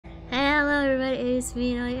Hello everybody, it's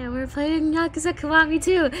me, Knelly, and we're playing Yakuza Kiwami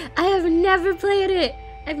 2. I have never played it.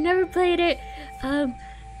 I've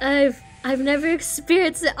never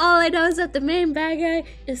experienced it. All I know is that the main bad guy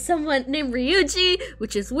is someone named Ryuji,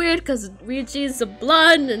 which is weird because Ryuji is a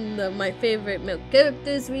blonde, and my favorite male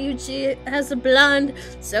character is Ryuji has a blonde.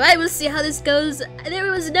 So I will see how this goes.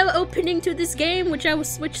 There was no opening to this game, which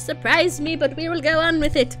surprised me, but we will go on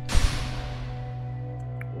with it.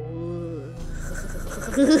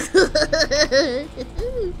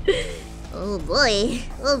 Oh boy.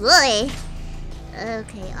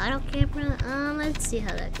 Okay, auto camera. Let's see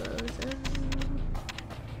how that goes.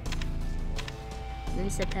 Movie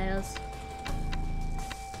subtitles.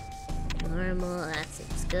 Normal, that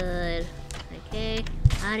seems good. Okay,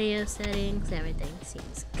 audio settings, everything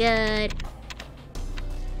seems good.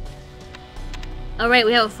 Alright,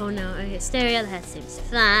 we have a phone now. Okay, stereo, that seems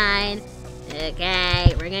fine.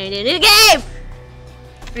 Okay, we're gonna do a new game!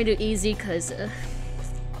 We're gonna do easy because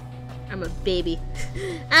I'm a baby.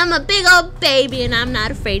 I'm a big old baby and I'm not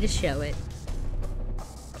afraid to show it.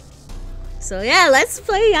 So yeah, let's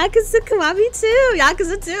play Yakuza Kiwami 2!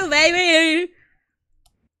 Yakuza 2, baby!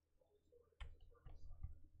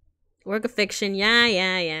 Work of fiction,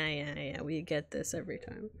 yeah. We get this every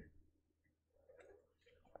time.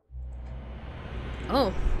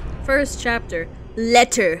 Oh, first chapter.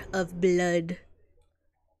 Letter of Blood.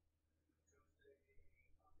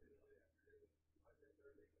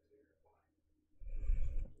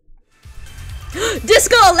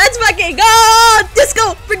 Disco! Let's fucking go!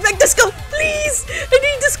 Disco! Bring back disco! Please! I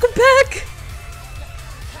need disco back!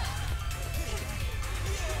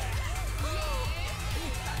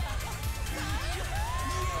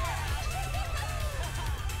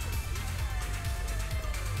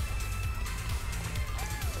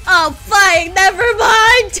 Oh, fine! Never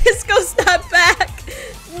mind! Disco's not back!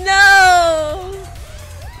 No!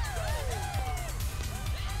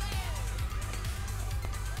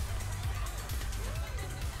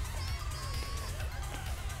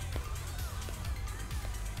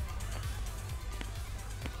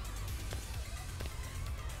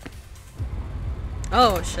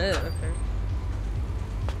 Oh shit, okay.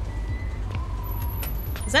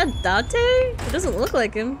 Is that Date? It doesn't look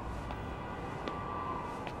like him.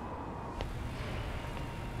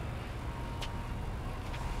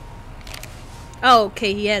 Oh,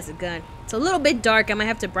 okay, he has a gun. It's a little bit dark. I might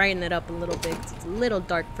have to brighten it up a little bit. It's a little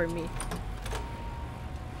dark for me.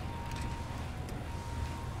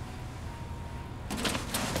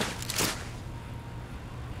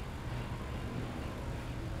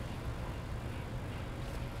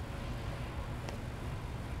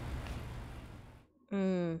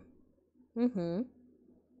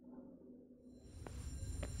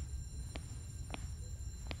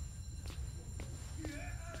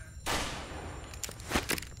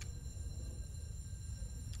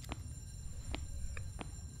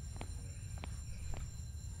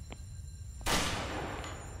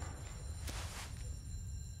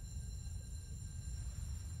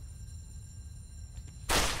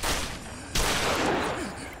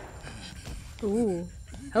 Ooh.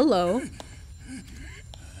 Hello.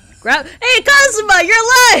 Grab. Hey, Kazuma, you're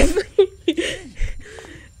alive!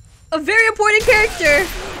 A very important character.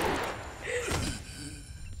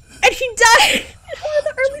 And he died in one of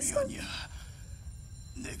the early songs.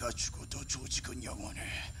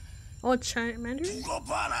 Oh, Charmander?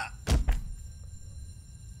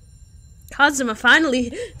 Kazuma,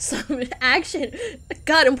 finally, some action.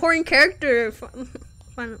 God, important character.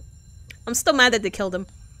 I'm still mad that they killed him.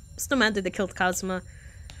 I'm still mad that they killed Kazuma.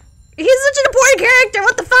 He's such an important character,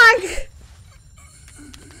 what the fuck?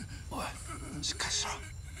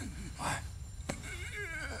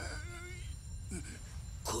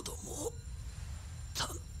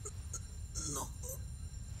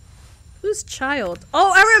 Who's child?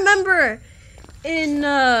 Oh, I remember! In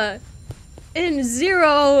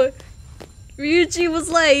Zero, Ryuji was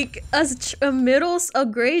like a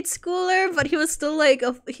grade schooler, but he was still like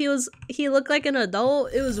he looked like an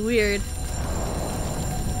adult. It was weird.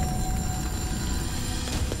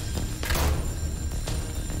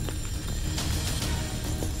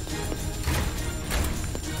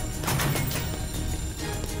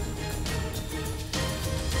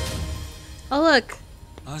 Oh look.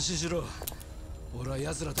 Oh no,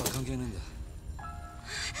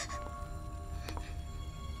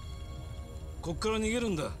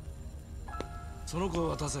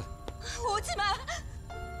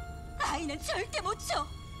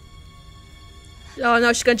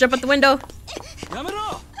 she's gonna jump out the window. Why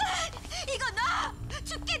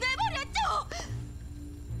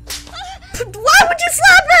would you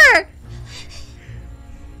slap her?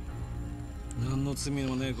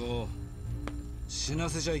 死な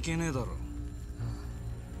せちゃいけねえだろ。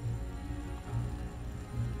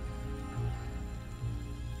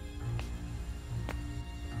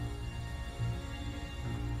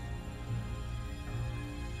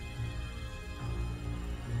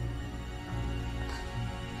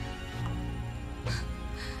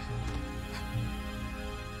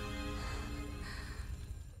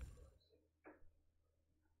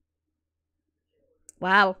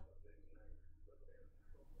Wow.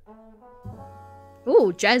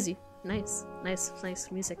 Ooh, jazzy. Nice, nice,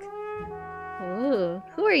 nice music. Ooh,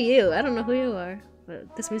 who are you? I don't know who you are,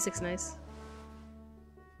 but this music's nice.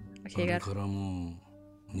 Okay, got it.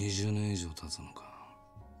 20年以上経つのか。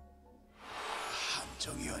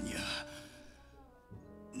한정이아니야.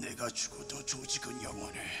 내가 죽어도 조직은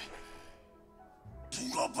영원해.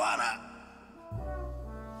 두고 봐라.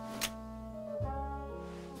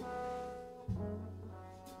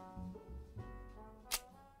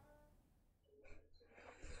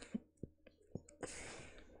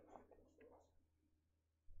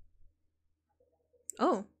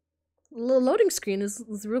 Oh, the little loading screen is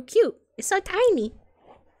real cute. It's so tiny.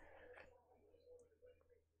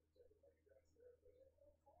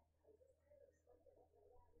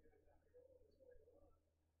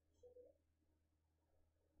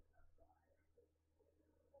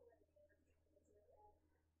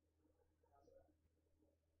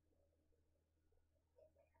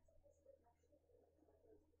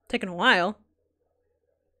 Taking a while.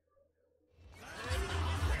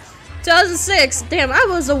 2006. Damn, I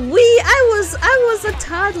was a I was a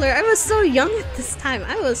toddler. I was so young at this time.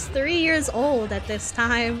 I was 3 years old at this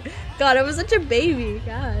time. God, I was such a baby.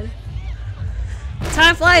 God.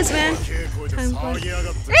 Time flies, man. Time flies.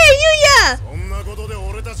 Hey, Yuya!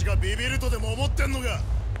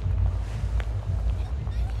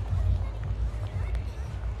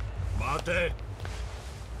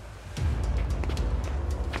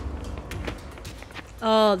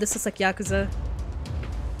 Oh, this is like Yakuza.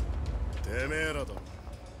 てめえらだ。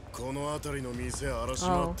この辺りの店荒らし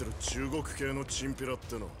回ってる中国系のチンピラっ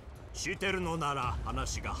ての。知ってるのなら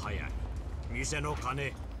話が早い。店の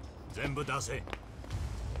金全部出せ。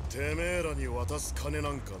てめえらに渡す金な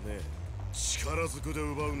んかね。力ずくで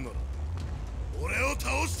奪うんなら俺を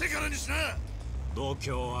倒してからにしな。度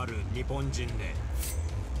胸ある日本人ね。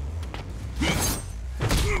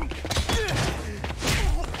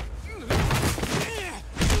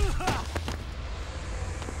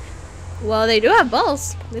Well, they do have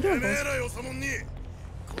balls. They do have balls.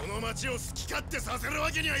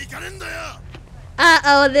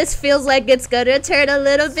 Uh-oh, this feels like it's gonna turn a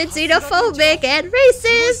little bit xenophobic and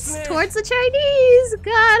racist towards the Chinese.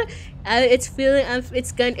 God, it's feeling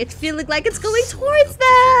like it's going towards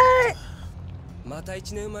that. また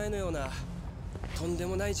1年前のようなとんで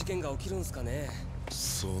もない事件が起きるんすかね。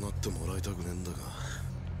そうなってもらいたくねえんだが、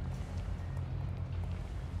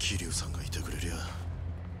桐生さんがいてくれりゃ。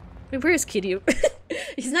Wait, where is Kiryu?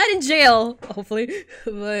 He's not in jail, hopefully.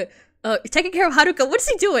 But taking care of Haruka. What is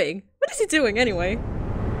he doing? What is he doing anyway?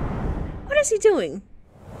 What is he doing?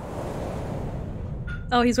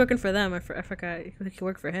 Oh, he's working for them. I forgot. He could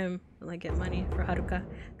work for him and like get money for Haruka.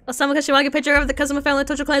 Oh, someone can get a picture of the Kazuma family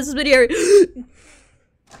Tojo Clans video.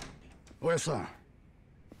 Oya-san.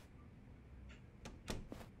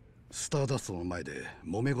 Stardustの前で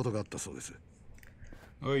揉め事があったそうです。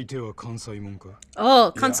Oh,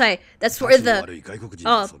 Kansai. That's where the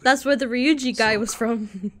that's where the Ryuji guy was from.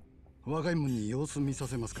 若い者に様子見さ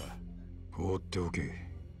せますか。放っておけ。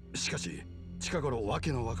しかし近頃わ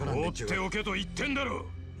けのわからん連中が。放っておけと言ってんだろ。はい。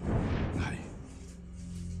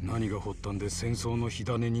何が発端で戦争の火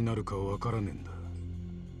種になるかわからねえんだ。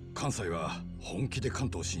関西は本気で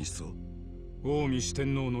関東進出を。近江四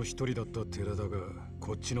天王の一人だった寺田が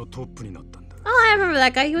こっちのトップになったんだ。Oh, I remember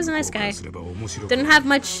that guy. He was a nice guy. Didn't have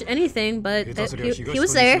much anything, but he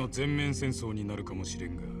was there. 全面戦争になるかもしれ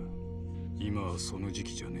んが、今はその時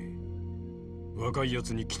期じゃねえ。若いや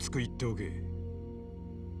つにきつく言っておけ。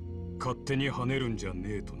勝手に跳ねるんじゃ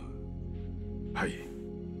ねえとな。はい。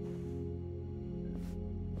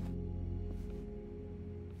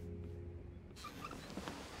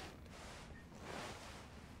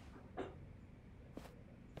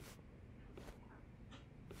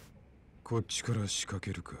こっちから仕掛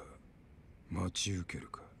けるか、待ち受ける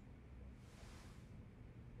か。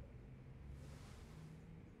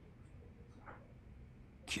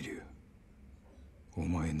桐生、お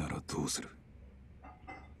前ならどうする？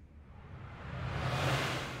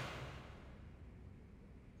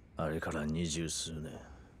あれから20数年、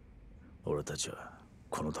俺たちは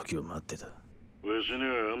この時を待ってた。わしに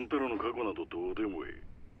はあんたらの過去などどうでもいい。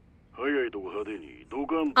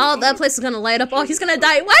Oh, that place is gonna light up. Oh, he's gonna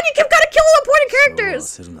die. Why do you keep gotta kill important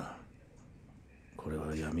characters? 焦るな。これ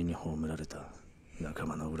は闇に葬られた仲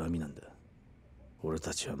間の恨みなんだ。俺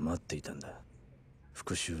たちは待っていたんだ。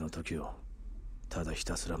復讐の時をただひ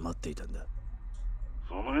たすら待っていたんだ。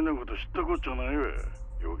その変なこと知ったこっちゃないわ。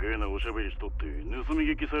余計なおしゃべりしとって盗み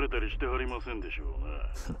聞きされたりしてはりませんでしょう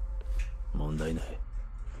な。問題ない。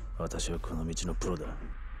私はこの道のプロだ。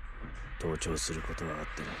盗聴することはあっ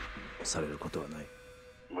てもされることはない。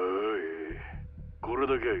まあこれ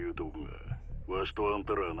だけは言うとくが、わしとあん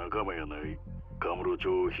たらは仲間やない。カムロ町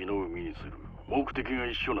を火の海にする目的が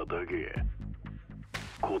一緒なだけや。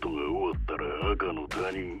ことが終わったら赤の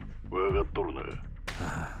他人分かっとるな。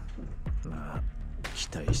ああ、まあ期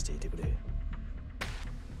待していてくれ。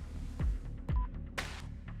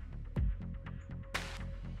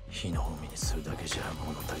火の海にするだけじゃ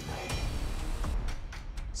物足りない。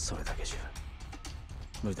それだけじゃ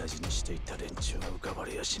無駄死にしていった連中は浮かば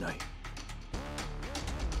れやしない。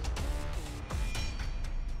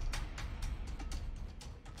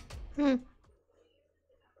Hmm.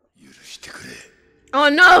 許してくれ。Oh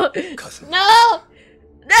no! No!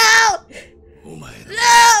 No! お前 No!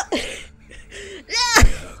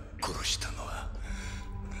 殺したのは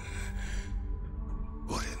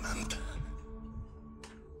俺なんだ。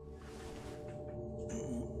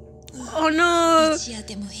Oh no! 一夜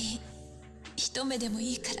でもいい。一目でも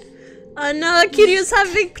いいから。Oh no, Kiryu's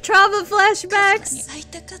having trauma flashbacks! 会い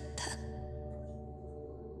たかった。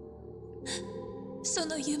そ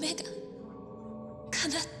の夢が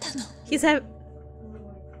叶ったの。He's having...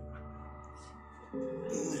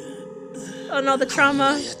 Oh no, the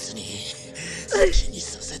trauma. The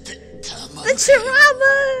trauma!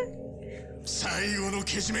 最後の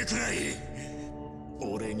けじめくらい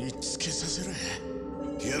俺につけさせろ。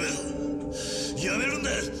やめろ。やめるんだ。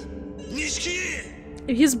錦木。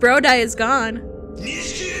 If his bro die is gone.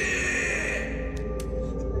 錦木。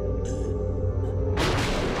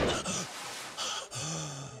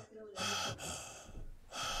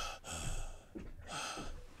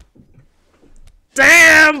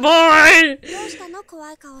Damn boy! どうしたの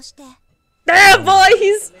怖い顔して。 Damn boy,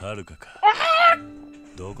 he's... はるかか。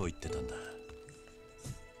どこ行ってたんだ。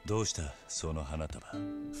どうしたその花束。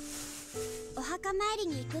お墓参り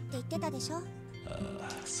に行くって言ってたでしょ。ああ、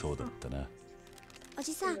そうだったな。お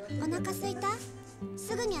じさん、お腹すいた？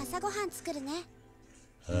すぐに朝ごはん作るね。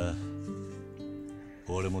ああ、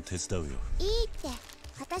俺も手伝うよ。いいって、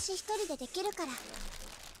私一人でできるから。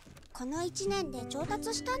この1年で上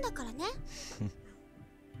達したんだからね。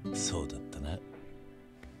そうだったな。What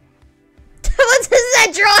is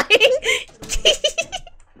that drawing?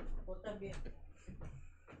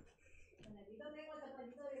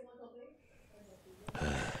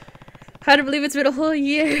 Hard to believe it's been a whole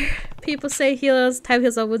year. People say time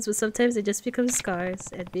heals all wounds, but sometimes they just become scars,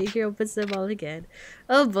 and being here opens them all again.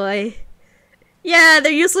 Oh boy. Yeah,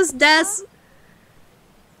 they're useless deaths.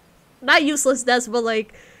 Not useless deaths, but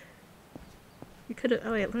like... You could've...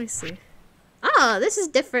 Oh wait, let me see. Oh, this is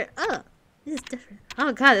different. Oh, this is different.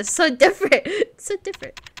 Oh god, it's so different. It's so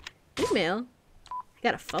different. Email. I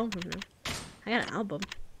got a phone from him. I got an album.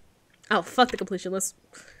 Oh, fuck the completion list.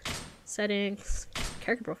 Settings.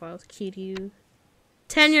 Character profiles. Key to you.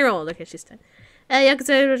 10-year-old. Okay, she's 10.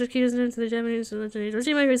 Yakuza was accused into the Japanese regime.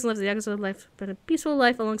 Recently left the Yakuza life, but a peaceful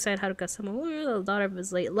life alongside Haruka Samamura, the daughter of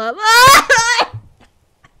his late love.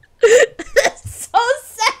 That's so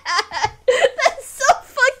sad. That's so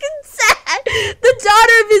fucking sad. The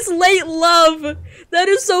daughter of his late love. That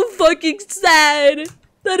is so fucking sad.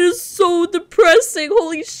 That is so depressing.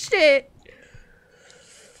 Holy shit.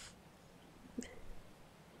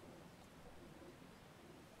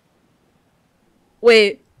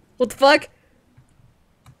 Wait, what the fuck?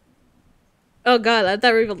 Oh god, that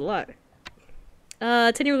revealed a lot.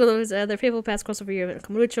 10 years ago, their faithful past crossover year of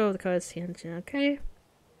Kamurocho of the cards. Okay.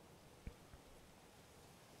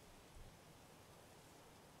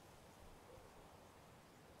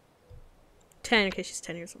 Okay, she's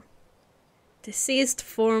 10 years old. Deceased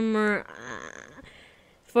former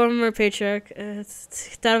patriarch.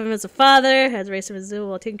 Thought of him as a father. Has raised him as Zoo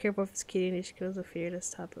while taking care of his kid. And she kills a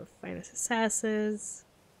fearless top of finest assassins.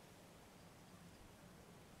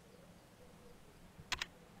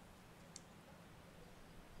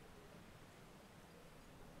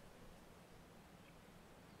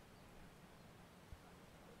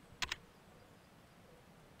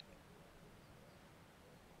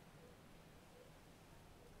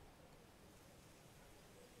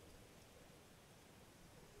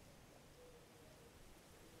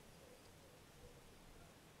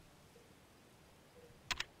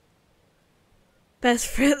 Best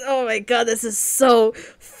friend. Oh my god, this is so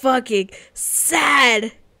fucking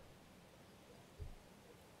sad.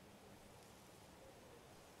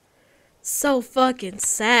 So fucking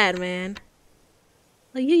sad, man.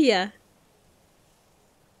 Like, yeah.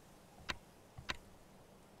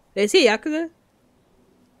 Is he Yakuza?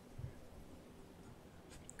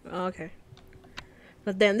 Oh, okay.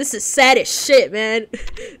 But damn, this is sad as shit, man.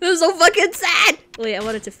 This is so fucking sad. Wait, I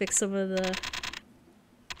wanted to fix some of the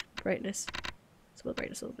brightness. Some of the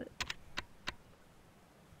brightness a little bit.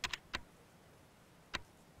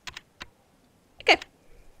 Okay.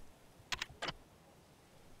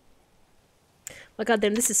 Oh god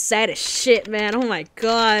damn, this is sad as shit, man. Oh my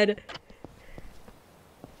god.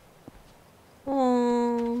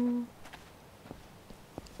 Oh.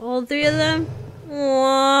 All three of them?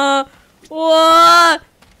 Whoa. Whoa.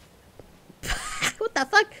 What the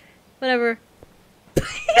fuck? Whatever.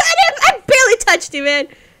 I barely touched you, man.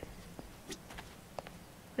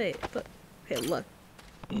 Wait, but hey, look.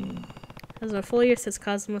 Has been a full year since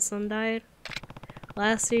Kazuma's son died.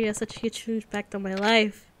 Last year, such a huge impact on my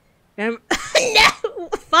life. No,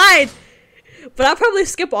 fine. But I'll probably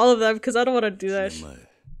skip all of them because I don't want to do that.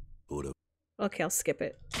 Okay, I'll skip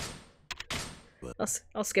it.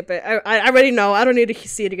 I'll skip it. I already know. I don't need to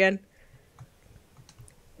see it again.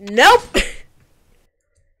 Nope.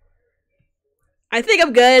 I think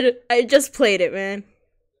I'm good. I just played it, man.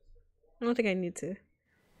 I don't think I need to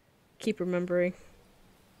keep remembering.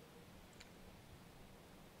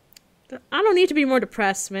 I don't need to be more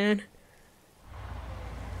depressed, man.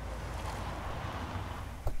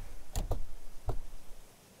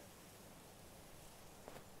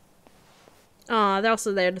 Aw, they're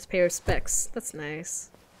also there to pay respects. That's nice.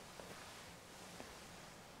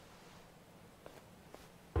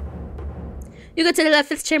 You go to the left,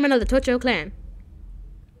 5th chairman of the Tocho clan.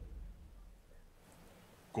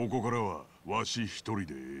 ここからはわし一人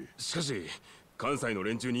で。しかし関西の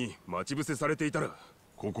連中に待ち伏せされていたら。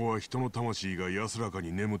ここは人の魂が安らか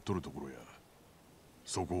に眠っとるところや。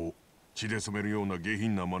そこを血で染めるような下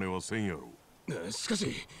品な真似はせんやろ。しかし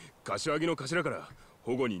柏木の頭から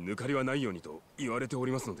保護に抜かりはないようにと言われてお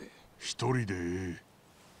りますので。一人で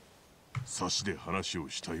差しで話を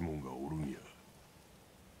したいもんがおるんや。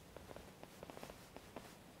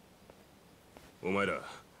お前ら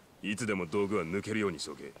いつでも道具は抜けるようにし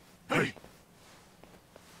とけ。はい。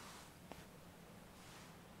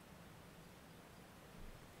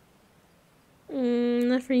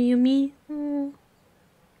Not for Yumi. お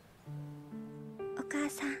母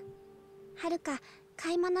さん、はるか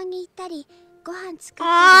買い物に行ったりご飯作っ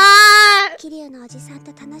たり桐生のおじさん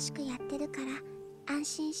と楽しくやってるから安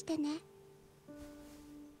心してね。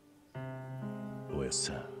おやっ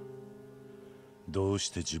さん、どうし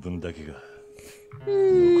て自分だけが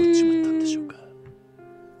残っちまったんでしょうか。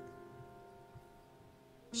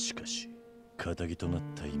しかし仇となっ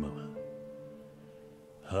た今は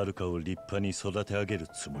はるかを立派に育て上げる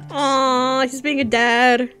つもりです。Aww, he's being a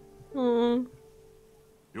dad. Aww.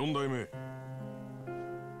 4代目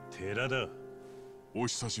寺田、お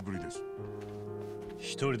久しぶりです。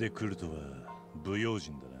一人で来るとは不用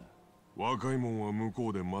心だな。若いもんは向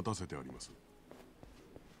こうで待たせてあります。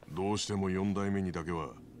どうしても4代目にだけ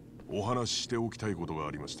はお話ししておきたいことが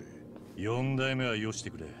ありまして。4代目はよして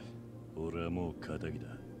くれ。俺はもう仇だ。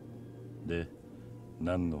で、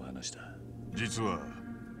何の話だ。実は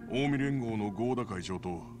近江連合の合田会長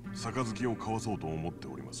と杯を交わそうと思って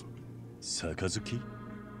おります。杯？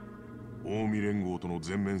近江連合との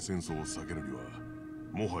全面戦争を避けるには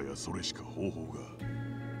もはやそれしか方法が。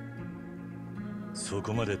そ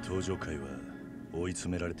こまで登場会は追い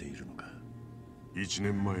詰められているのか。1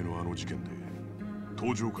年前のあの事件で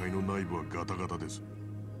登場会の内部はガタガタです。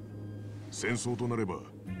戦争となれば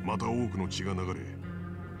また多くの血が流れ、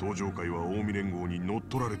登場会は近江連合に乗っ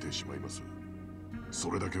取られてしまいます。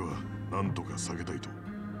それだけは何とか避けたいと。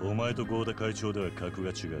お前と合田会長では格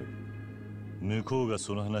が違う。向こうが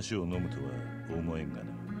その話を飲むとは思えんが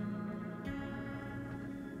な。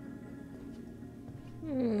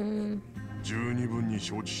十二分に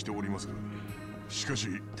承知しておりますが、しかし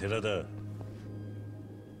寺田、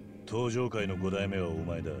登場会の5代目はお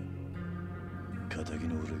前だ。仇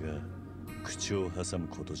の俺が口を挟む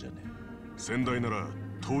ことじゃねえ。先代なら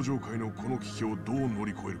登場会のこの危機をどう乗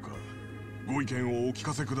り越えるかご意見をお聞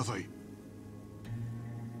かせください。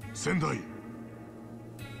先代。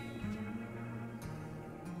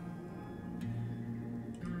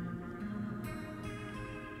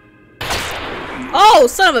Oh,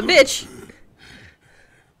 son of a bitch!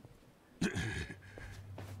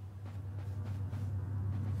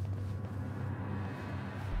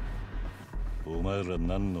 お前ら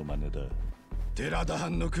何の真似だ。寺田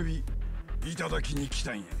藩の首いただきに来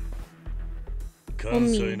たんや。関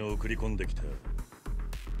西の送り込んできた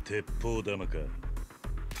鉄砲玉か。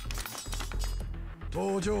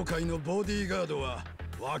登場界のボディーガードは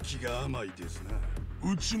脇が甘いですな。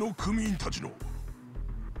うちの組員たちの。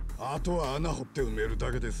あとは穴掘って埋める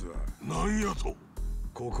だけですわ。なんやと。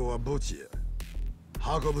ここは墓地や。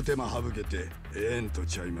運ぶ手間省けてええんと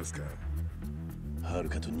ちゃいますか。はる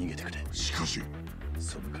かと逃げてくれ。しかし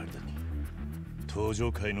その体に登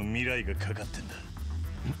場界の未来がかかってんだ。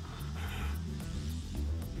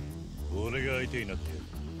俺が相手になってやる。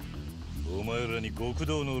お前らに極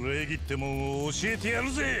道の礼儀ってもんを教えてや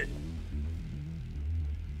るぜ。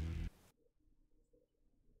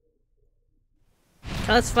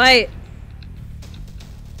Let's fight.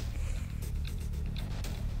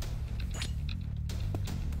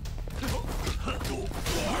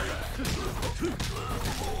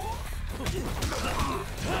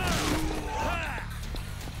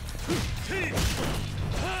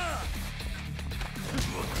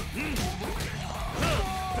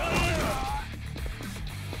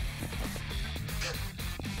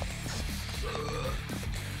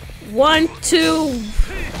 One, two.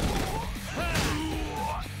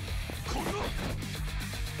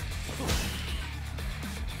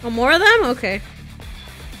 Oh, more of them? Okay.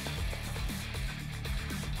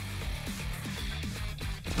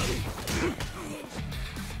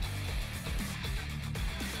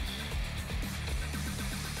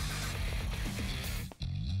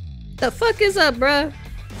 The fuck is up, bruh?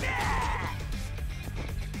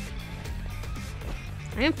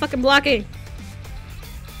 I am fucking blocking.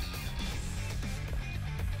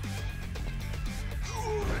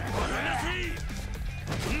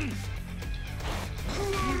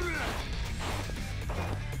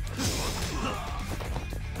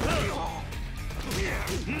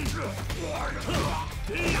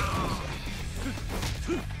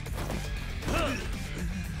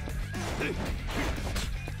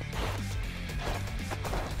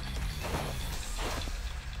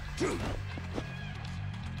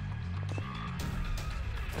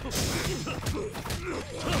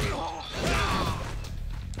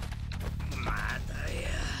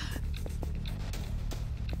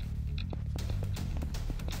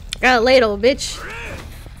 Got a ladle, bitch.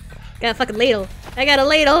 Got a fucking ladle. I got a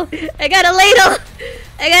ladle. I got a ladle.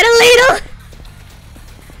 I got a ladle.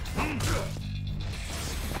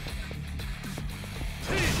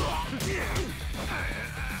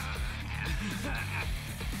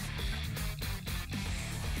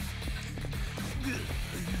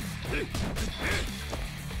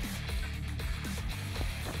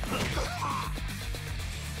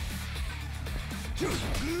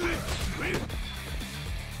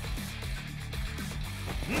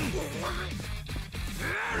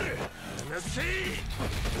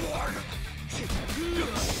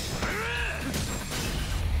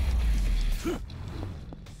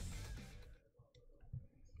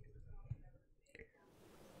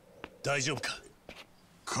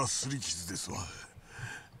かすり傷ですわ。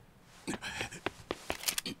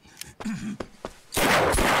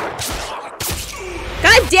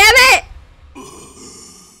God damn it!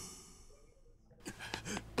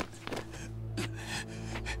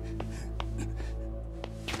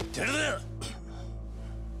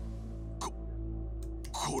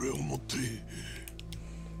これを持って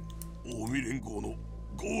近江連合の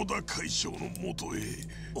合田会長のもとへ。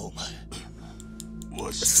お前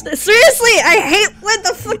Seriously, I hate when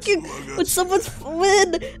the fucking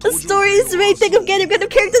when a story's main thing of getting rid of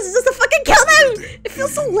characters is just to fucking kill them. It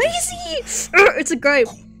feels so lazy. It's a gripe.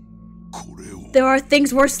 There are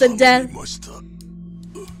things worse than death.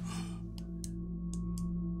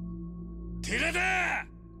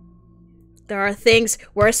 There are things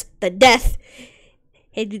worse than death.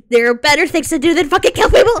 And there are better things to do than fucking kill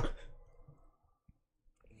people.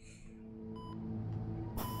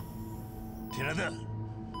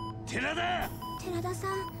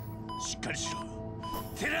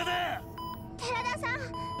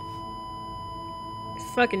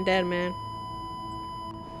 He's fucking dead, man.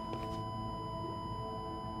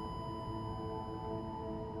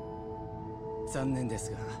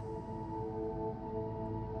 Sad.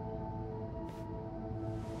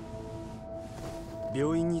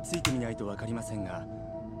 病院についてみないとわかりませんが、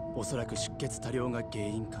おそらく出血多量が原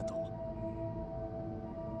因かと。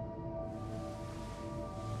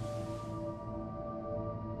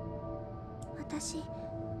私、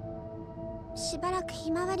しばらくひ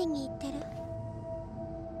まわりに行ってる。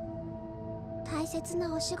大切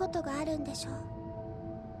なお仕事があるんでしょう。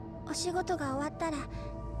お仕事が終わったら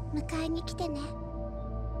迎えに来てね。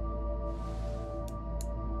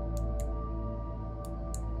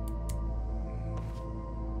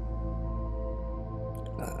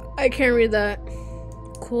I can't read that.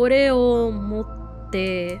 これを持っ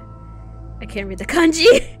て I can't read the kanji.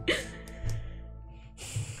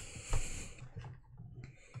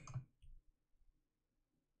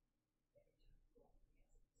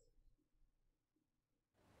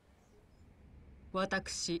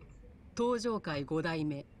 私、東上会5代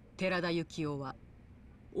目寺田幸雄は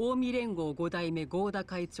近江連合5代目合田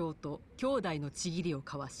会長と兄弟のちぎりを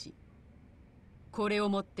交わし、これを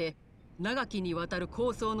もって長きにわたる抗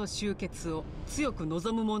争の終結を強く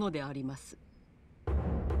望むものであります。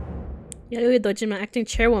弥生ドジマ acting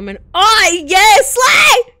chairwoman. Oh yes,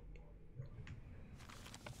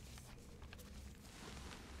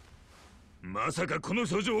 slay! まさかこの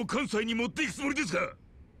症状を関西に持っていくつもりですか？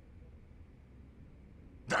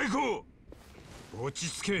大工、落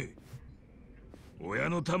ち着け。親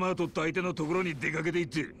の玉を取った相手のところに出かけて行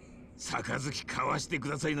って杯交わしてく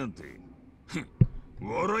ださいなんて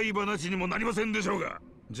笑い話にもなりませんでしょうが。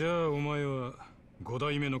じゃあお前は5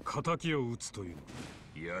代目の仇を討つという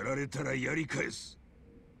の？やられたらやり返す。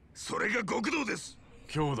それが極道です。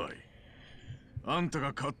兄弟、あんた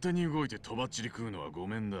が勝手に動いてとばっちり食うのはご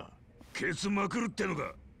めんだ。ケツまくるっての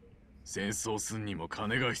か。戦争すんにも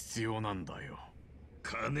金が必要なんだよ。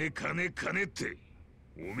金って、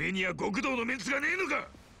おめえには極道のメンツがねえのか。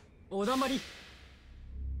おだまり。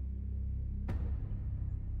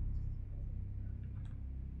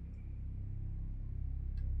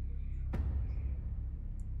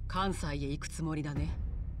関西へ行くつもりだね。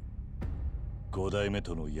5代目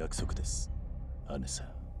との約束です。姉さん、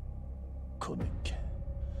この一件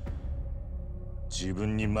自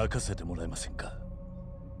分に任せてもらえませんか。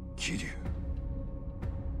桐生、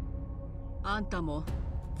あんたも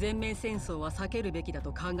全面戦争は避けるべきだ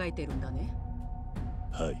と考えてるんだね。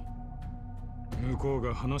はい。向こう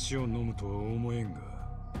が話を飲むとは思えんが。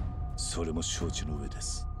それも承知の上で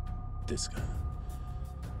す。ですが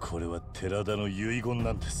これは寺田の遺言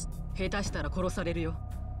なんです。下手したら殺されるよ。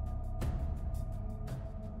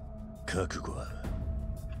覚悟は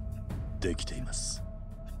できています。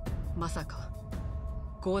まさか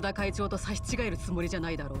合田会長と差し違えるつもりじゃな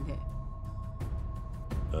いだろうね。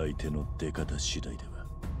相手の出方次第では。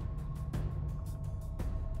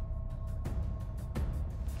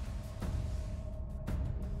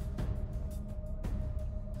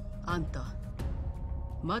あんた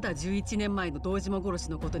まだ11年前の堂島殺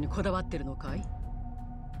しのことにこだわってるのかい？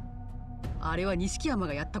あれは錦山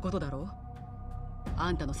がやったことだろう。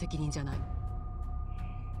あんたの責任じゃない。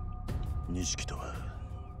錦とは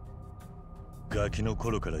ガキの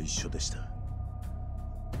頃から一緒でした。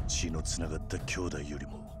血のつながった兄弟より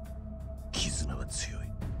も絆は強い。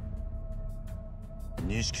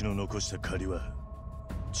錦の残した借りは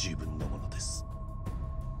自分のものです。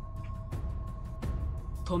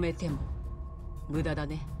止めても無駄だ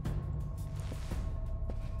ね。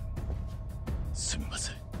すみま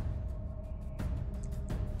せん。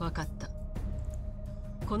分かった。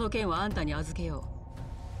この件はあんたに預けよ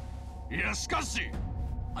う。いやしかし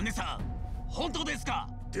姉さん、本当ですか？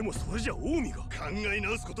でもそれじゃ近江が考え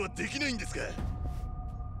直すことはできないんですか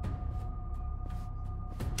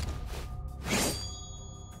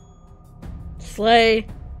？Slay。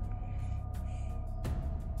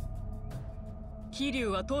桐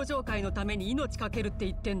生は東上会のために命かけるって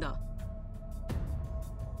言ってんだ。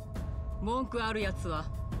文句あるやつは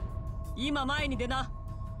今前に出な。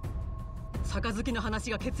杯の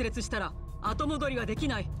話が決裂したら後戻りはでき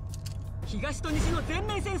ない。東と西の全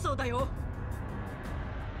面戦争だよ。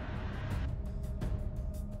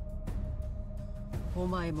お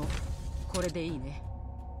前もこれでいいね。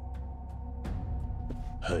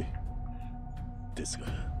はい。ですが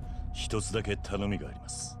一つだけ頼みがありま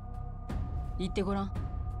す。言ってごらん。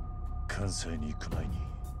関西に行く前に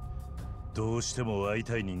どうしても会い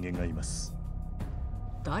たい人間がいます。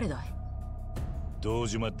誰だい？堂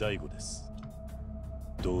島大吾です。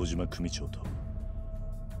堂島組長と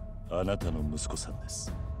あなたの息子さんで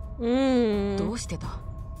す。どうしてだ？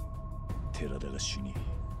寺田が死に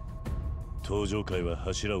東上会は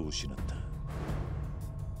柱を失った。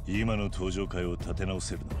今の東上会を立て直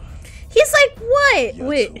せるのは He's like,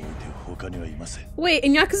 what? Wait. 他にはいません。 Wait,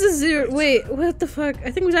 in Yakuza 0, wait, what the fuck?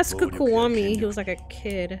 I think it was Asuka Kiwami. He was like a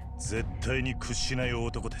kid. 絶対に屈しない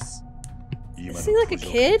男です。Is he like a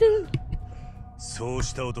kid? そう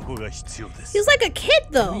した男が必要です。 He was like a kid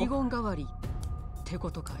though. 遺言代わりって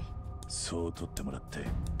ことかい？そう取ってもらって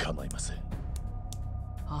構いません。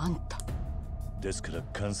あんたですから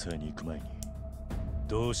関西に行く前に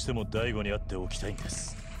どうしても大吾に会っておきたいんで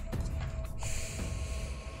す。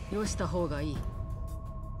よした方がいい。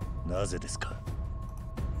なぜですか？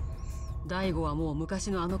大吾はもう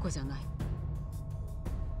昔のあの子じゃない。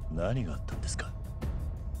何があったんですか？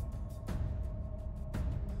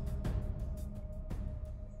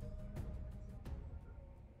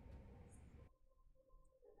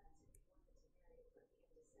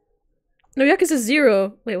 No, Yakuza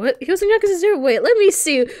 0. Wait, what? He was in Yakuza 0? Wait, let me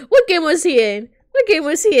see. What game was he in? What game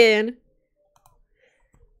was he in?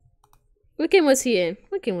 What game was he in?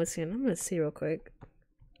 What game was he in? I'm gonna see real quick.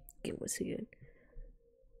 What game was he in?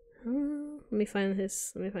 Let me find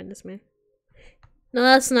this man. No,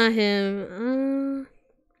 that's not him.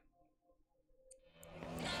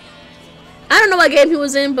 I don't know what game he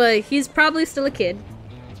was in, but he's probably still a kid.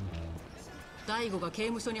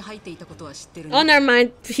 Oh, never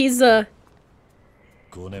mind. He's a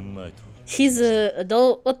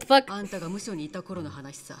adult. What the fuck?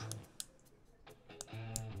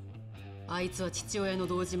 あいつは父親の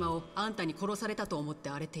堂島をあんたに殺されたと思って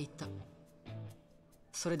荒れていた。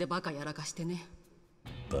それでバカやらかしてね。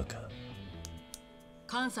バカ。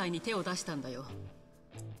関西に手を出したんだよ。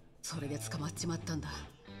それで捕まっちまったんだ。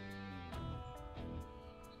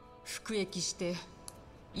服役して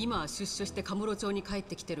今は出所してカムロ町に帰っ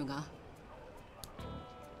てきてるが、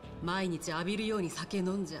毎日浴びるように酒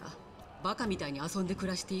飲んじゃバカみたいに遊んで暮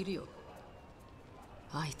らしているよ。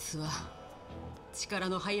あいつは力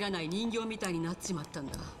の入らない人形みたいになっちまったん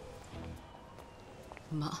だ。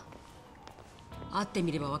まあ、会って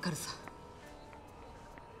みればわかるさ。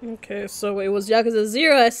Okay, so it was Yakuza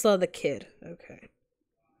 0. I saw the kid. Okay.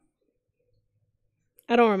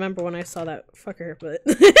 I don't remember when I saw that fucker, but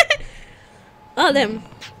oh damn,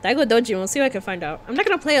 Daigo Doji. We'll see what I can find out. I'm not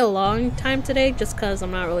gonna play a long time today, just cause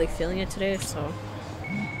I'm not really feeling it today. So,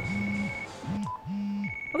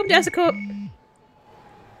 welcome to Asuko.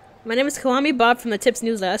 My name is Kiwami Bob from the Tips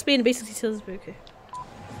newsletter. Let's be in the basic details. Okay.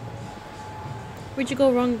 Where'd you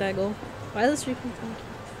go wrong, Daigo? Why is this streaking?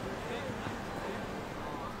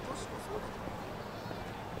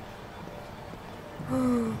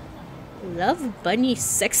 Love bunny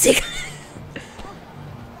sexy.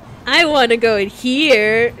 I want to go in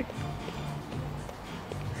here.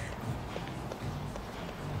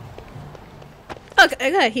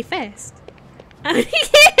 Okay, okay, he fast. I'm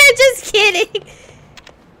just kidding.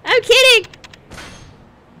 I'm kidding.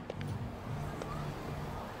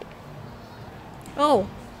 Oh.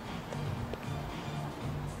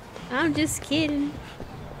 I'm just kidding.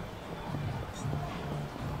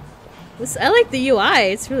 I like the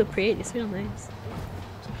UI. It's really pretty. It's real nice.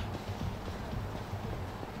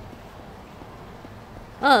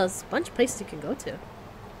 Oh, there's a bunch of places you can go to.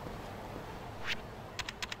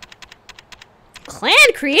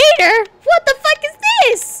 Clan creator? What the fuck is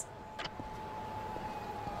this?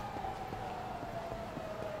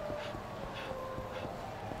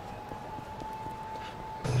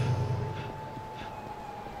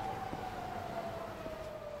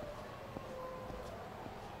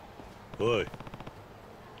 Oi.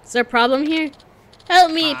 Is there a problem here?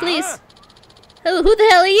 Help me, please. Who the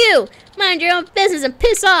hell are you? Mind your own business and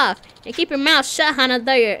piss off. And keep your mouth shut,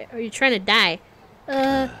 Hanada, or you're trying to die.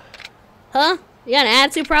 Huh? You got an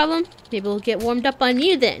attitude problem? Maybe we'll get warmed up on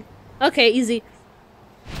you then. Okay, easy.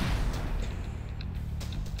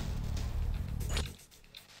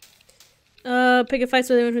 Pick a fight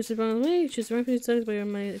with anyone who's the wrong way. Choose the right person to but you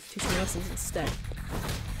might teach someone else instead.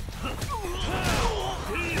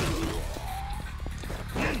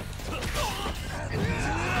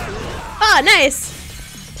 Oh, nice!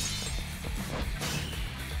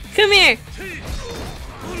 Come here!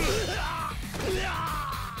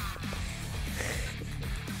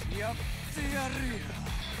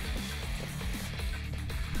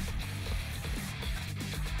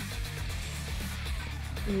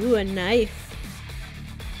 Ooh, a knife.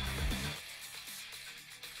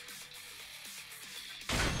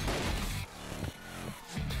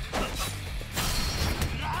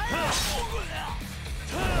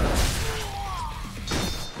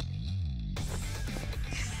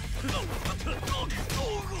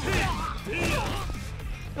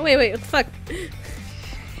 Oh, wait, what the fuck?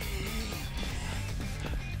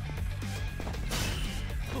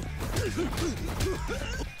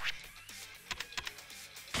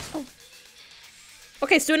 Oh.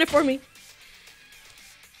 Okay, it's doing it for me.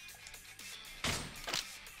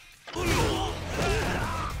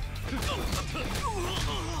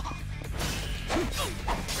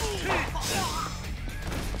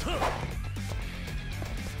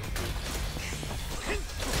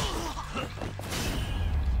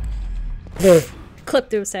 Clip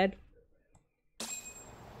through his head.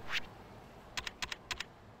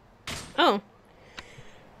 Oh.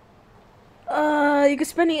 You can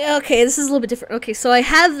spend it. Okay, this is a little bit different. Okay, so I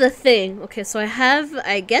have the thing. Okay, so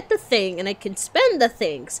I get the thing, and I can spend the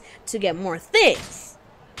things to get more things.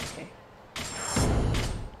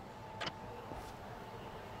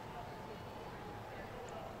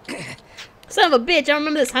 Okay. Son of a bitch! I don't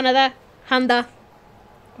remember this Hanada. Handa.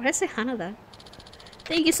 Why did I say Hanada?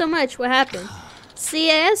 Thank you so much. What happened?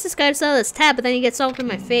 See, I asked this guy to sell this tab, but then he gets all up in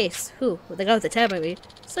my face. Who? Well, the guy with the tab, I mean.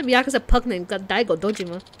 Some Yakuza punk named Daigo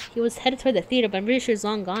Dojima. He was headed toward the theater, but I'm pretty sure he's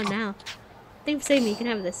long gone now. Thank you for saving me. You can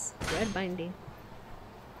have this red binding.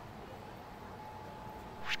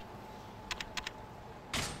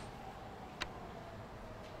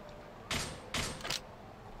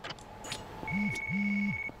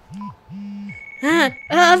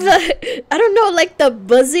 I don't know, like the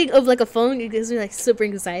buzzing of like a phone, it gives me like super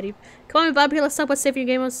anxiety. Come on, Bob, here, let's talk about saving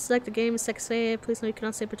your game. Let's select the game, select save. Please know you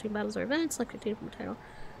cannot save between battles or events. Select continue from the title.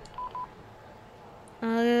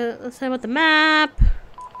 Let's talk about the map.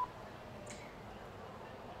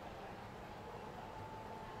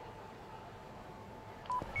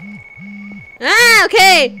 Ah,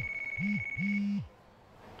 okay.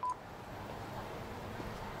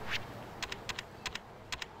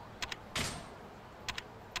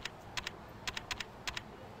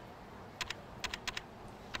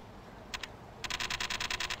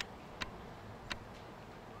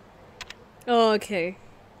 Oh, okay.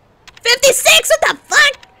 56? What the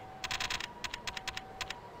fuck?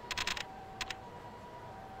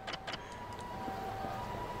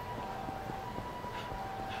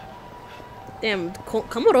 Damn,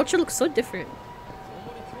 Kamurocho looks so different.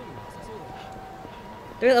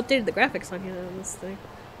 They really updated the graphics on here on this thing.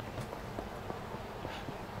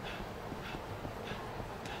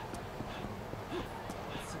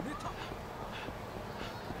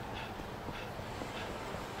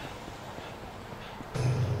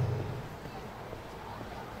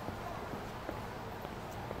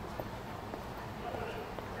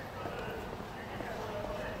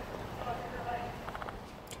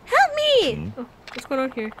 Oh, what's going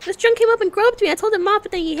on here? This drunk came up and groped me. I told him off,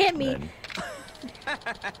 but then he hit me.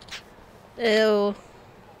 Ew.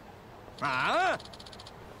 Ah?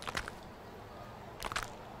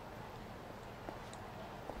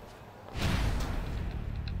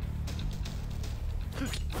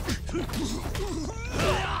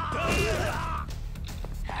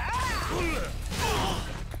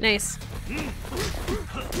 Nice.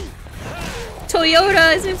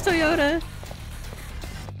 Toyota! His name's Toyota.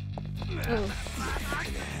 Oh.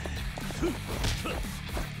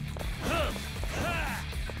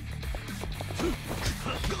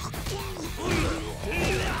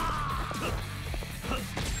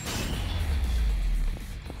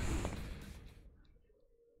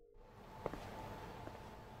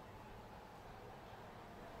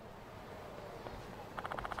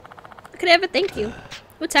 Could I have a thank you?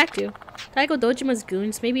 Who attacked you? Daigo Dojima's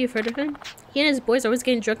goons. Maybe you've heard of him? He and his boys are always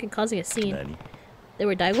getting drunk and causing a scene. Knelly. They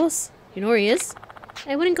were Daigo's? You know where he is?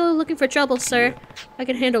 I wouldn't go looking for trouble, sir. I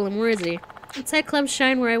can handle him. Where is he? Inside Club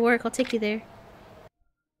Shine where I work. I'll take you there.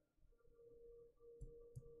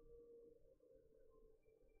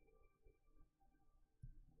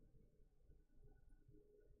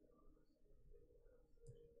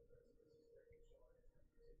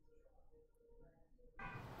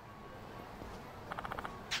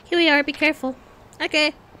 Here we are. Be careful.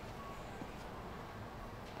 Okay.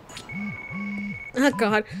 Oh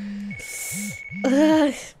god.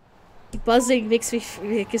 Buzzing gives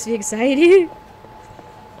me anxiety.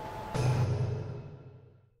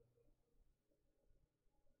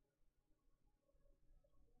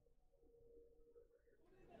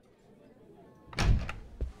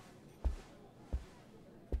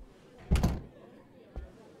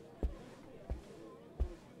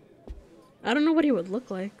 I don't know what he would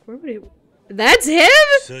look like. Where would he? That's him?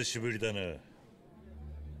 久しぶりだな。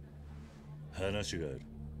話がある。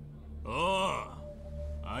お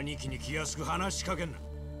う、兄貴に気安く話しかけんな。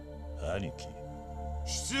兄貴。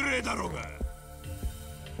失礼だろうが。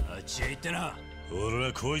あっちへ行ってな。俺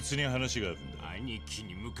はこいつに話があるんだ。兄貴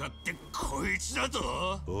に向かってこいつだ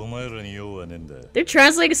と。お前らに用はねえんだ。They're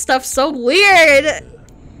translating stuff so weird.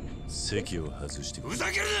 席を外してくれ。ふ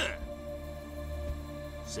ざけるな。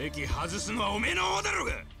席外すのはおめえの方だろう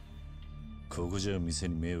が。ここじゃ店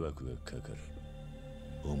に迷惑がかかる。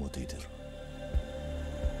表だろ。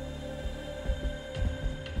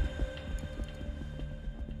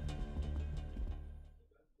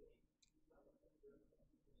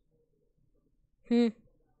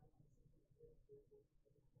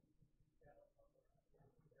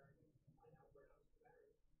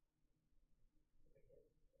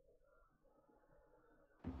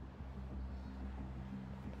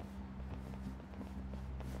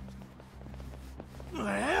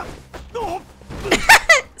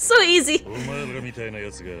So easy. お前らみたいな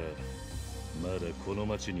やつがまだこの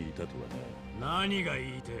町にいたとはな。何が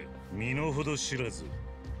言いて身の程知らずっ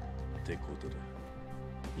てことだ。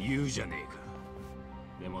言うじゃねえか。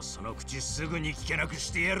でもその口すぐに聞けなく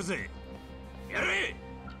してやるぜ。やれ。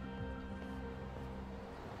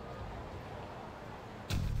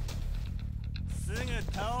すぐ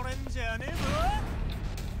倒れんじゃねえぞ。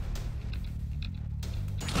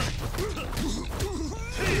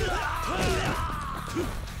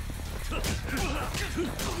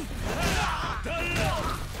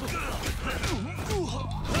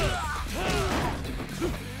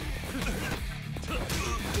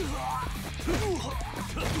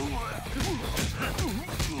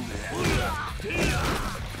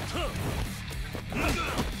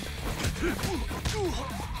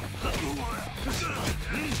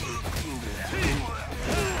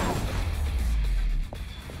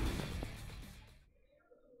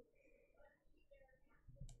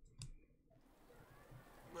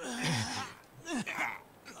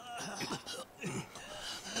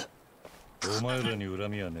お前らに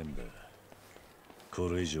恨みはねえんだ。こ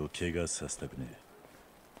れ以上怪我させたくね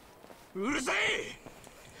え。うるさい。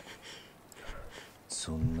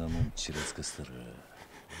そんなもんちらつかせた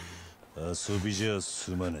ら遊びじゃ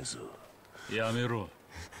済まねえぞ。やめろ。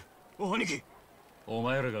兄貴。お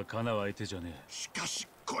前らがカナは相手じゃねえ。しかし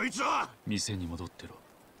こいつは。店に戻ってろ。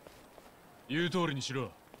言う通りにし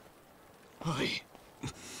ろ。はい。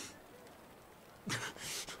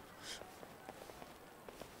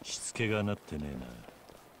しつけがなってね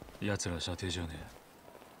えな。奴ら射程じゃねえ。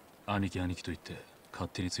兄貴兄貴と言って勝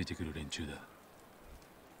手についてくる連中だ。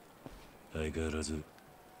相変わらず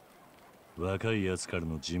若い奴から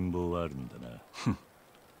の人望はあるんだな。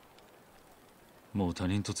もう他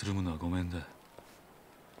人とつるむのはごめんだ。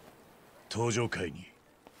登場会に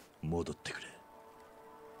戻ってくれ。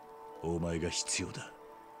お前が必要だ。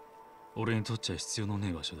俺にとっちゃ必要のね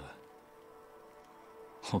え場所だ。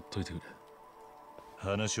ほっといてくれ。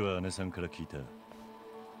話は姉さんから聞いた。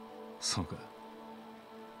そうか。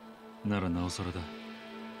ならなおさらだ。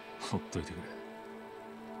ほっといてくれ。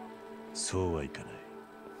そうはいかない。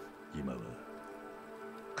今は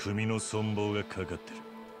組の存亡がかかってる。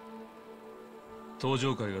登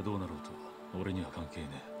場会がどうなろうと俺には関係ね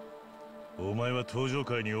え。お前は登場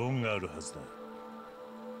会に恩があるはずだ。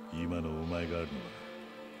今のお前があるのは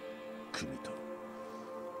組と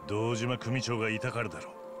堂島組長がいたからだろ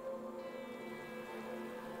う。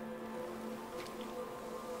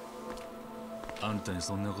あんたに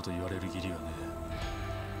そんなこと言われる義理はね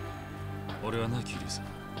え。俺はな、キリュウさん、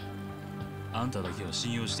あんただけは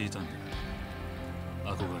信用していたんだ。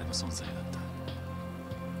憧れの存在だった。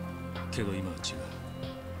けど今は違う。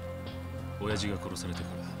親父が殺されてか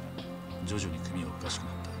ら徐々に組はおかしくな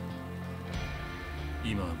った。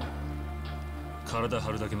今はもう体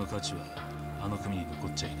張るだけの価値はあの組に残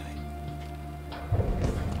っちゃいな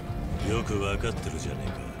い。よくわかってるじゃねえ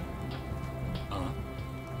か。あ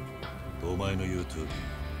あ、お前の言う通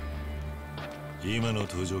り、今の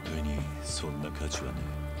登場会にそんな価値はね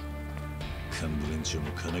え。幹部連中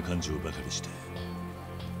も金勘定ばかりして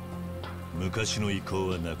昔の意向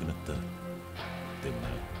はなくなった。でも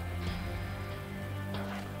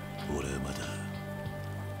な、俺はまだ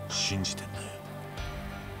信じてんだ。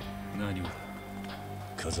何をだ。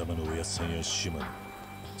風間のおやっさんや島野、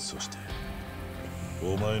そして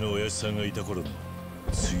お前のおやっさんがいた頃の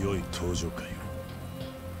強い登場会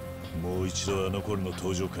をもう一度あの頃の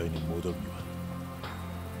登場会に戻るには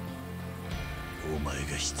お前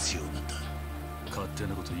が必要なんだ。勝手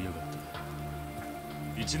なこと言いやがっ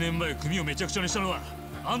た。1年前組をめちゃくちゃにしたのは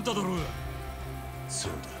あんただろうが。そ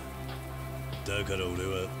うだ。だから俺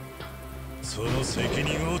はその責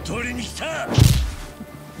任を取りに来た。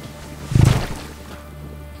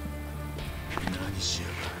何しや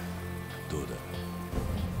がる。どうだ、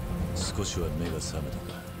少しは目が覚めたか。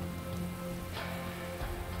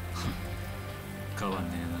変わん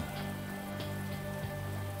ね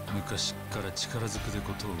えな。昔から力ずくで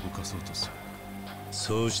ことを動かそうとする。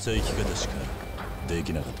そうした生き方しかで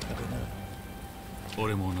きなかったのかな。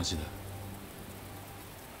俺も同じだ。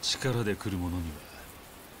力で来る者には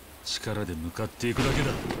力で向かっていくだけ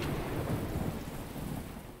だ。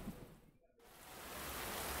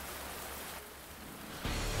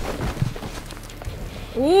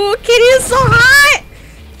Ooh, Kitty is so hot!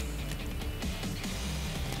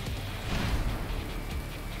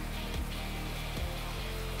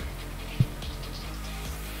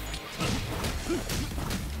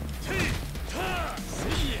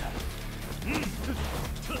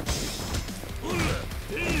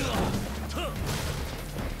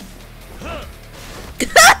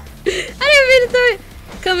 I didn't mean to throw it!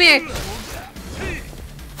 Come here.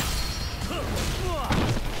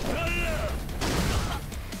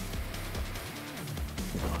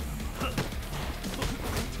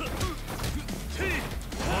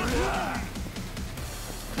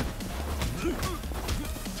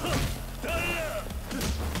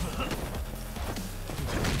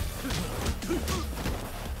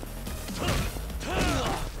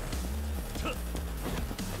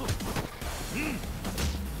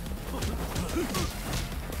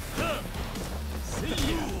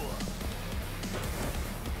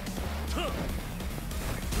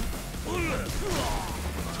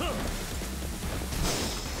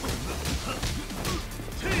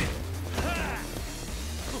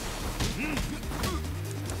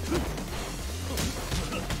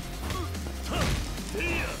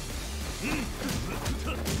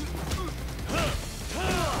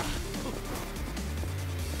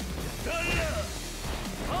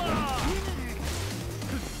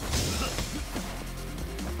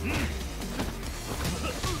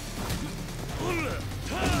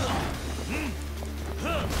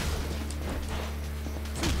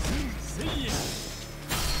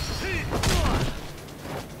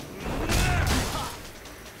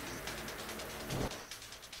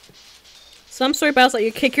 Some story battles let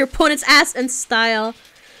you kick your opponent's ass in style.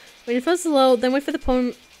 When you press low, then wait for the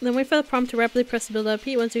prompt to rapidly press the build up.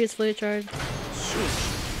 Heat once you hit fully charged.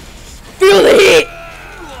 Feel the heat!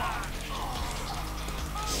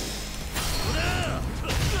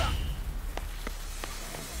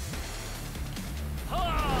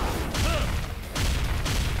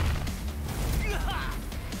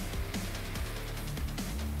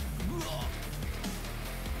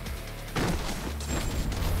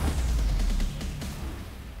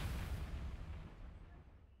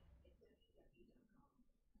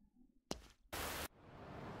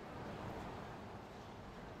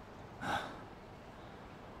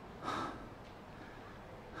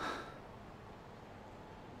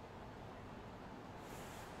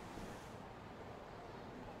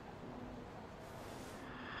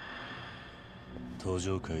登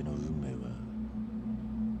場界の運命は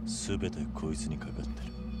全てこいつにかかって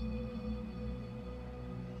る。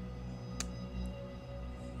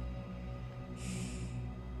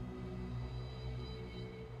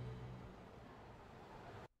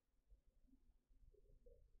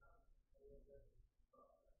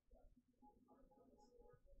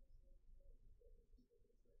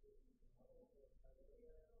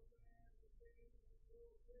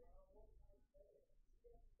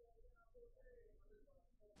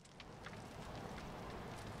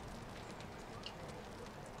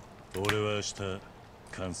俺は明日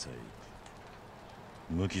関西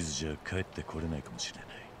無傷じゃ帰ってこれないかもしれない。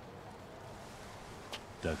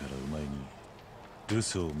だからお前に留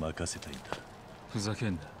守を任せたいんだ。ふざけ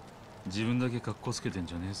んな。自分だけカッコつけてん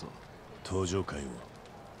じゃねえぞ。登場会を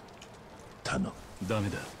頼む。ダメ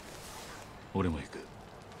だ。俺も行く。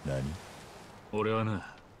何？俺は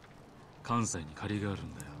な、関西に借りがある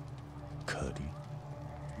んだよ。借り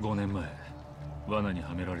？5年前罠に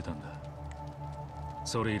はめられたんだ。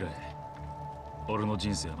それ以来俺の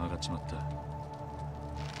人生は曲がっちまった。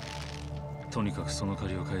とにかくその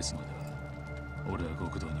借りを返すまでは俺は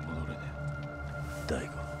極道に戻れねえ。大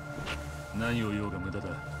悟、何を言おうが無駄だ。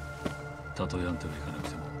たとえあんたが行かなく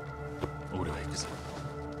ても俺は行くぞ。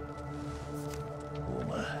お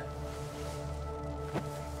前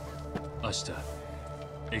明日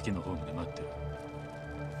駅のホームで待ってる。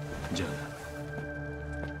じゃあな。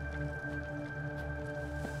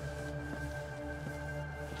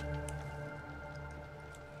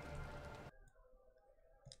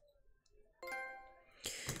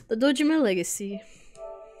The Dojima Legacy.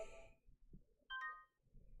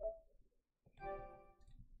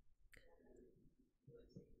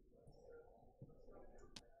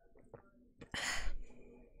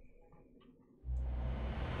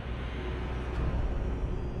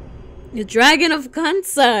 The Dragon of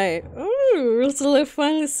Kansai. Oh, so I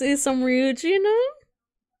finally see some Ryuji now.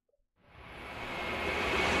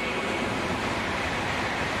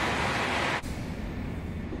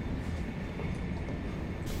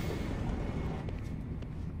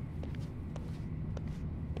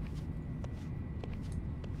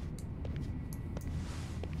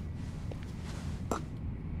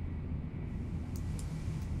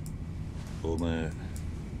お前、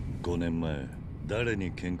5年前誰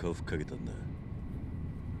に喧嘩をふっかけたんだ？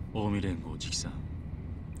近江連合直参。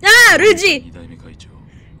ああ、ルジ2代目会長、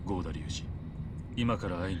郷田隆二。今か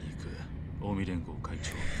ら会いに行く近江連合会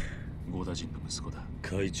長、郷田陣の息子だ。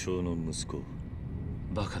会長の息子。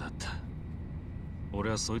バカだった。俺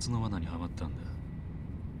はそいつの罠にはまったんだ。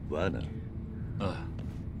罠？ああ。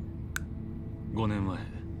5年前、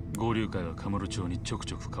合流会はカムロ町にちょく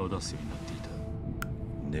ちょく顔出すようになっていた。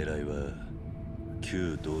狙いは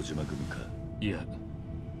旧道島組か？いや、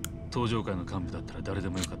登場会の幹部だったら誰で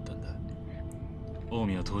もよかったんだ。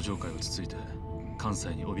近江は登場会をつついて関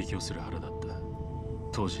西におびき寄せる腹だった。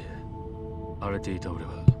当時荒れていた俺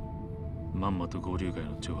はまんまと合流会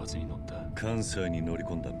の挑発に乗った。関西に乗り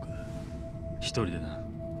込んだのか？一人でな。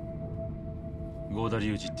郷田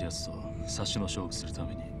隆二ってやつと差しの勝負するた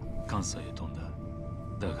めに関西へ飛んだ。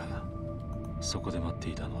だがそこで待って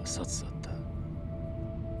いたのは殺だった。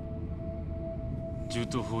銃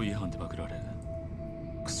刀法違反でパクられ、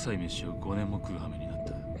臭い飯を5年も食う羽目になっ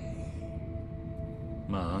た。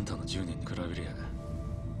まああんたの10年に比べりゃ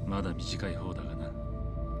まだ短い方だがな。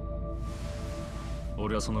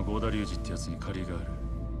俺はその合田隆二ってやつに借りがある。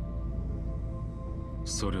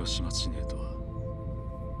それを始末しねえと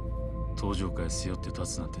登場会背負って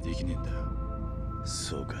立つなんてできねえんだよ。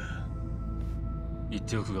そうか。言っ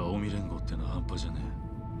ておくが近江連合ってのは半端じゃね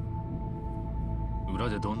え。裏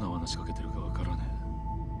でどんな罠仕掛けてるかわからねえ。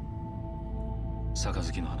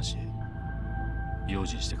杯の話用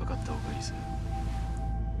心してかかった方がいいぜ。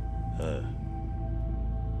ああ。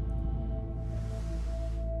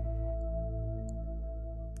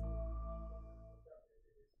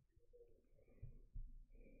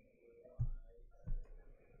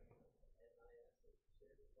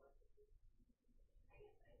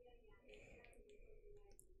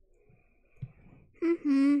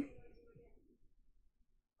Mm-hmm.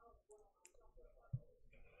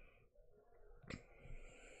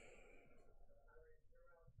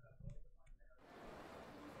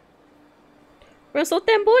 Russell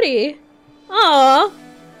Tambori. Aw.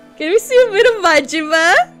 Can we see a bit of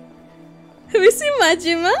Majima? Can we see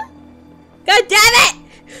Majima? God damn it!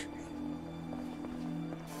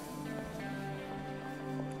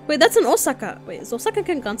 Wait, that's in Osaka. Wait, is Osaka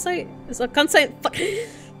in Kansai? Is a Kansai? Fuck.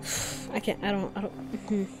 I can't. I don't.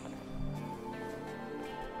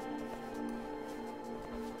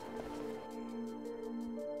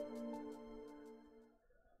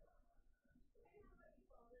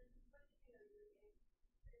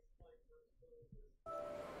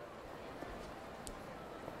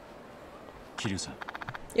 Kiryu-san.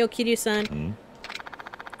 Yo, Kiryu-san.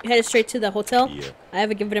 You headed straight to the hotel? Yeah. I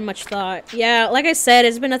haven't given it much thought. Yeah, like I said,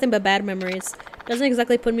 it's been nothing but bad memories. Doesn't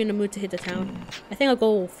exactly put me in the mood to hit the town. I think I'll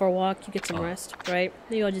go for a walk, you get some rest, right?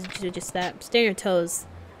 Maybe I'll just do just that. Stay on your toes.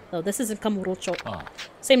 Oh, this isn't Kamurocho.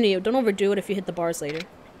 Same to you. Don't overdo it if you hit the bars later.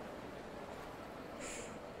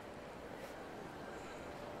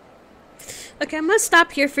 Okay, I'm gonna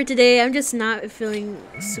stop here for today. I'm just not feeling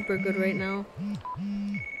super good right now.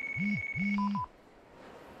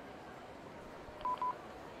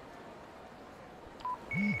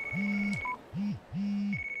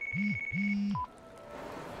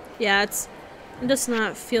 Yeah, I'm just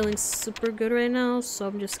not feeling super good right now, so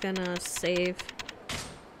I'm just gonna save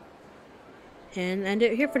and end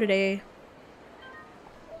it here for today.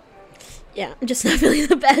 Yeah, I'm just not feeling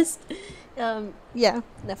the best. Yeah,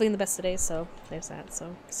 not feeling the best today, so there's that.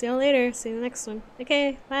 So see y'all later. See you in the next one.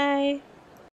 Okay, bye.